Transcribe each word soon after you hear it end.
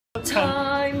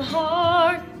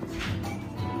timeheart.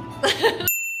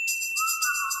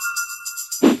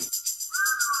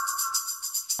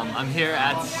 I'm here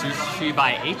at Sushi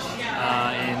by H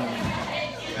in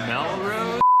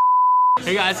Melrose.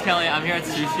 Hey guys, Kelly. I'm here at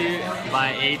Sushi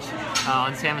by H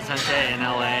on San Vicente in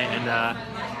LA, and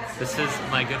this is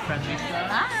my good friend Lisa.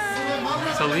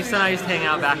 Hi. So Lisa and I used to hang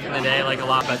out back in the day, like a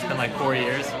lot, but it's been like 4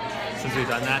 years since we've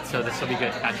done that, so this will be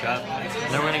good to catch up.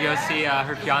 And then we're gonna go see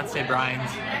her fiance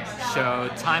Brian's show,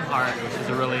 Timeheart, which is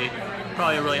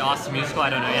probably a really awesome musical.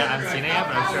 I don't know yet, I haven't seen it yet,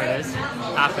 but I'm sure it is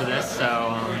after this.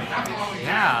 So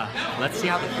yeah, let's see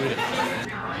how the food is.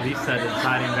 Lisa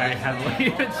deciding very heavily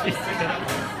that she's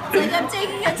Like I'm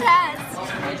taking a test.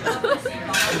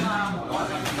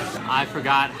 I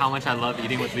forgot how much I love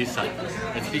eating with Lisa.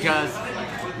 It's because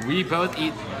we both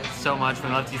eat so much, we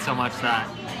love to eat so much that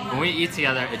when we eat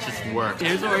together, it just works.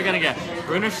 Here's what we're gonna get.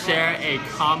 We're gonna share a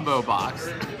combo box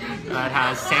that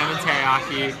has salmon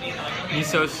teriyaki,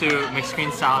 miso soup, mixed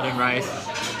green salad and rice,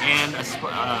 and a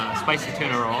spicy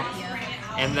tuna roll.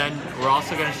 And then we're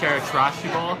also gonna share a chirashi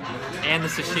bowl and the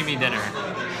sashimi dinner.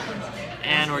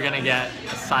 And we're gonna get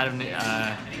a side of,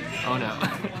 oh no.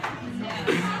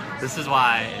 This is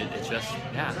why it just,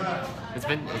 yeah. It's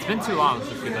been too long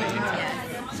since we've been eating together.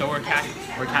 So we're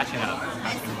catching up.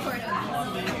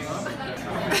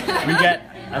 We get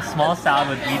a small salad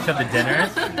with each of the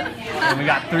dinners, and we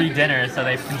got 3 dinners, so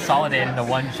they've consolidated into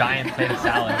one giant plate of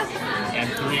salad and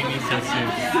 3 miso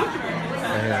soups.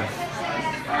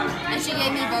 And she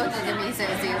gave me both of the miso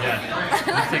soup. Yeah,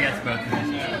 Lisa gets both of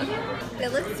these.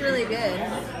 It looks really good.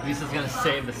 Lisa's gonna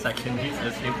save the second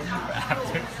miso soup for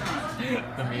after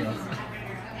the meals.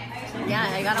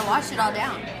 Yeah, I gotta wash it all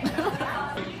down.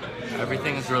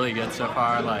 Everything is really good so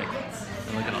far. Like,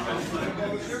 look at all this.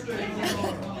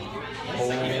 Oh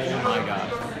my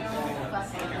gosh.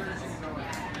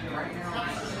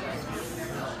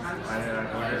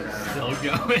 Still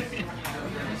going.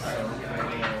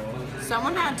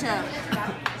 Someone had to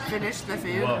finish the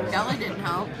food. Whoa. Kelly didn't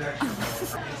help.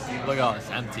 Look at all this,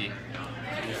 empty.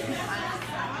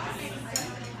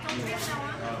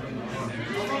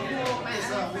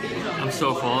 I'm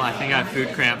so full. I think I have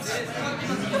food cramps.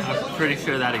 I'm pretty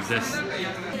sure that exists.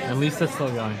 At least that's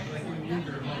still going.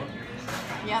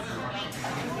 Yep.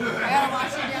 I gotta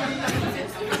wash it down.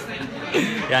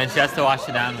 Yeah, and she has to wash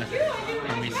it down with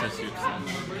her miso soup.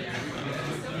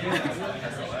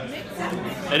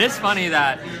 It is funny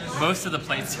that most of the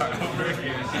plates are over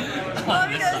here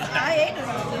on this side. I ate them.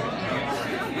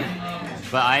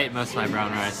 But I ate most of my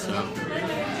brown rice, so.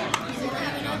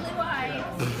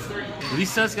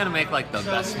 Lisa's gonna make like the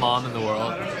best mom in the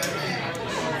world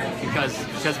because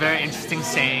she has very interesting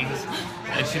sayings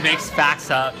and she makes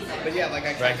facts up. But yeah, like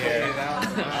I right here.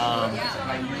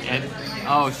 And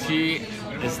oh, she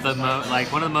is the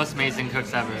one of the most amazing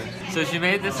cooks ever. So she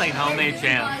made this like homemade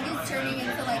jam.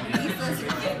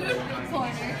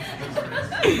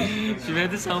 She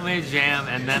made this homemade jam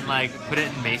and then like put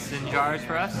it in mason jars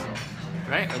for us,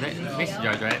 right? Or mason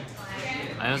jars, right?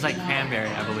 And it was like cranberry,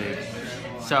 I believe.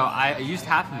 So I used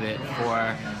half of it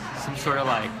for some sort of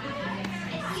like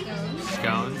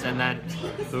scones, and then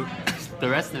the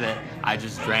rest of it I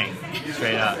just drank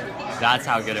straight up. That's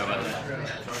how good it was.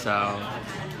 So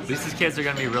Lisa's kids are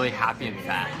gonna be really happy and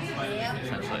fat,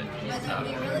 essentially. But they'll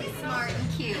be really smart and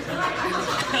cute.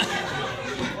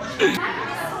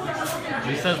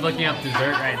 Lisa's looking up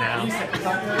dessert right now.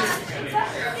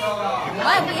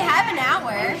 What? We have an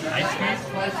hour. Ice cream?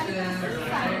 Let's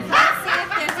see if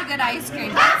there's a good ice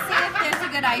cream. Let's see if there's a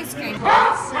good ice cream.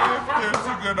 Let's see if there's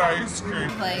a good ice cream.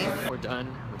 Place. We're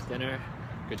done with dinner.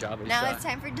 Good job, Lisa. Now it's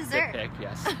time for dessert. Good pick,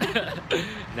 yes.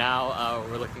 Now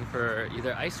we're looking for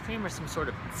either ice cream or some sort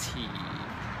of tea.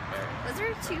 Those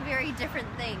are 2 very different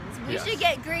things. We Yes. should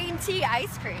get green tea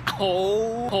ice cream. Yes.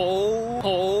 Oh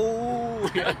my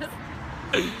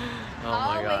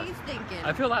god. Always thinking.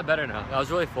 I feel a lot better now. I was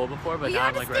really full before, but You now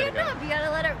I'm gotta like ready to stand go. up. You gotta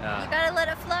let it. Yeah. You gotta let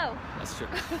it flow. That's true.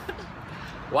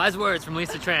 Wise words from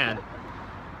Lisa Tran.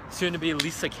 Soon to be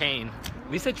Lisa Kane.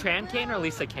 Lisa Tran Kane or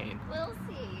Lisa Kane? We'll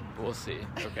see. We'll see.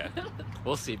 Okay.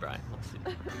 We'll see, Brian. We'll see.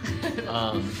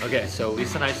 Okay, so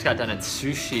Lisa and I just got done at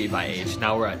Sushi by H.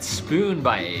 Now we're at Spoon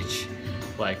by H,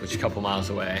 which is a couple miles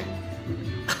away.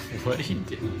 What do you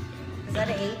do? Is that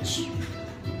an H?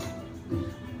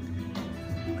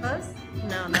 Close?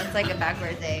 No, that's like a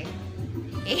backwards A.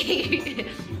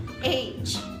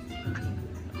 H. Is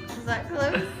that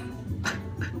close?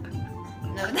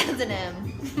 No, that's an M.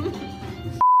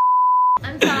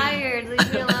 I'm tired.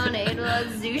 Leave me alone. I ate a lot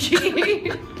of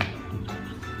sushi.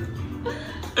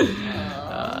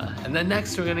 And then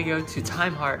next we're gonna go to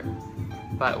Timeheart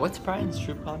But what's Brian's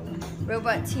true product?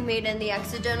 Robot teammate and the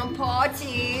accidental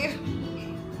party.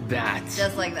 That.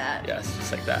 Just like that. Yes,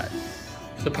 just like that.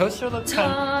 The poster looks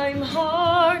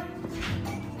Timeheart.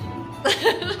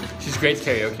 She's great to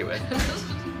karaoke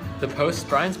with.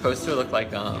 Brian's poster looked like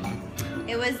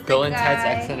It was Bill the and Ted's guy.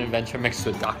 Excellent Adventure mixed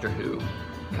with Doctor Who,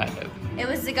 kind of. It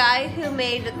was the guy who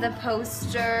made the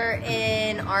poster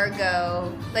in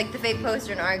Argo, like the fake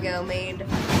poster in Argo made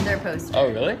their poster.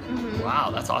 Oh, really? Mhm. Wow,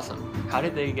 that's awesome. How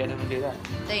did they get him to do that?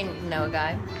 They know a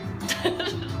guy.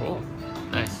 Cool.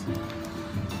 Nice.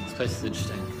 This place is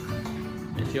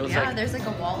interesting. It feels Yeah, like... there's like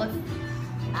a wall of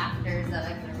actors that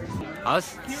I've never seen. I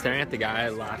was staring at the guy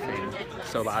laughing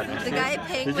so loud. The guy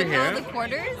paying Did you with hear all him? the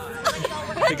quarters?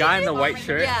 The guy in the white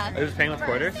shirt? Yeah. He was paying with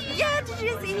quarters? Yeah, did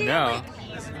you see him? No.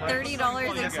 Like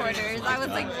 $30 in quarters. I was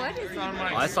like, what is he?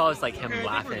 All I saw was like him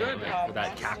laughing with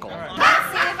that cackle.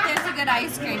 Let's see if there's a good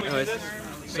ice cream. Anyways,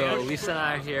 so Lisa and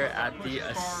I are here at the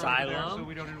Asylum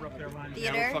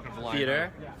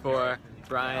Theater for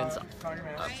Brian's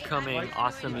upcoming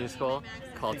awesome musical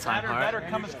called Timeheart.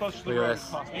 Look at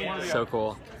this, so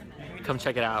cool. Come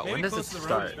check it out. When does it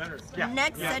start?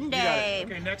 Next Sunday.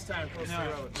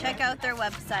 Check out their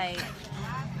website.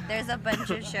 There's a bunch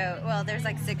of shows. Well, there's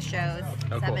like 6 shows,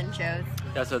 Oh, 7 cool. shows.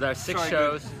 Yeah, so there are 6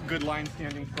 shows. Good line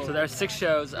standing. So there are 6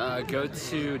 shows. Go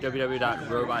to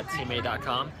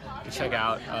www.robotteammate.com to check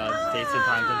out dates and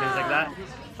times and things like that.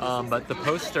 But the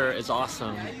poster is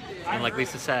awesome, and like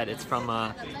Lisa said, it's from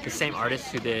the same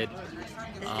artist who did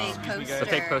the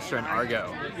fake poster in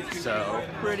Argo. So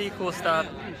pretty cool stuff,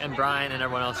 and Brian and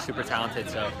everyone else super talented,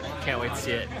 so can't wait to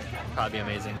see it. Probably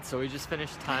amazing. So we just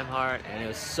finished Timeheart, and it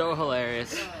was so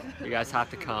hilarious. You guys have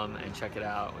to come and check it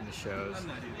out when the shows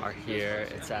are here.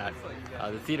 It's at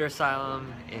the Theater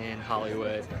Asylum in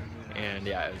Hollywood, and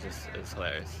yeah, it was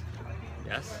hilarious.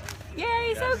 Yes?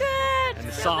 Yay, so good! And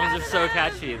the songs are so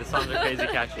catchy. The songs are crazy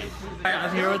catchy.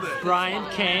 I'm here with Brian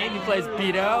Kane, who plays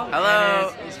Beto.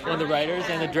 Hello. And is one of the writers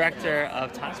and the director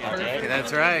of Timeheart, right?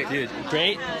 That's right. Dude,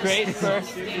 great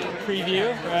first preview,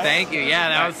 right? Thank you. Yeah,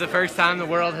 that was the first time the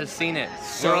world has seen it.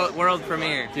 World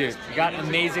premiere. Dude, you got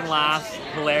amazing laughs,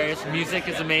 hilarious. Music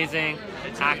is amazing.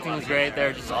 Acting was great.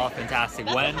 They're just all fantastic.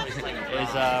 When's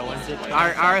it?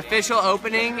 Our official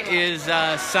opening is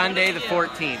Sunday the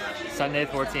 14th. Sunday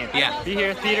the 14th. Yeah. Be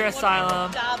here, Theater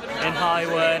Asylum in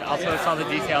Hollywood. I'll post all the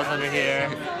details under here.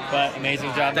 But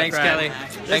amazing job, Thanks, my friend.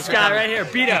 Kelly. This guy right here,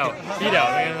 Beto.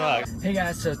 Hey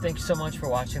guys, so thank you so much for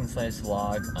watching this latest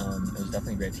vlog. It was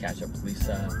definitely great to catch up with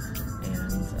Lisa,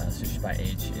 and Sushi by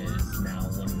H is now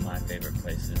one of my favorite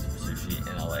places for sushi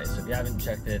in LA. So if you haven't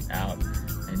checked it out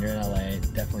and you're in LA,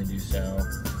 definitely do so.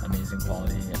 Amazing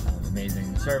quality,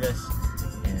 amazing service.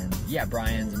 And yeah,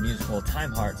 Brian's musical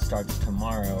Timeheart starts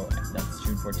tomorrow. That's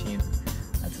June 14th.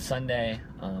 That's a Sunday.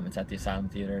 It's at the Asylum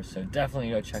Theater, so definitely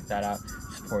go check that out.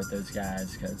 Support those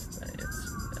guys because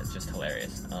it's just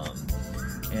hilarious.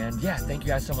 And yeah, thank you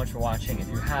guys so much for watching. If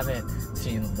you haven't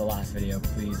seen the last video,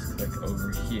 please click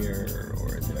over here,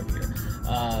 or is it over here?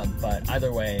 But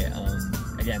either way,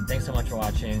 again, thanks so much for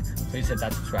watching. Please hit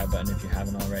that subscribe button if you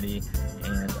haven't already.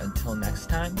 And until next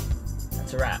time,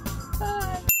 that's a wrap.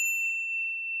 Bye.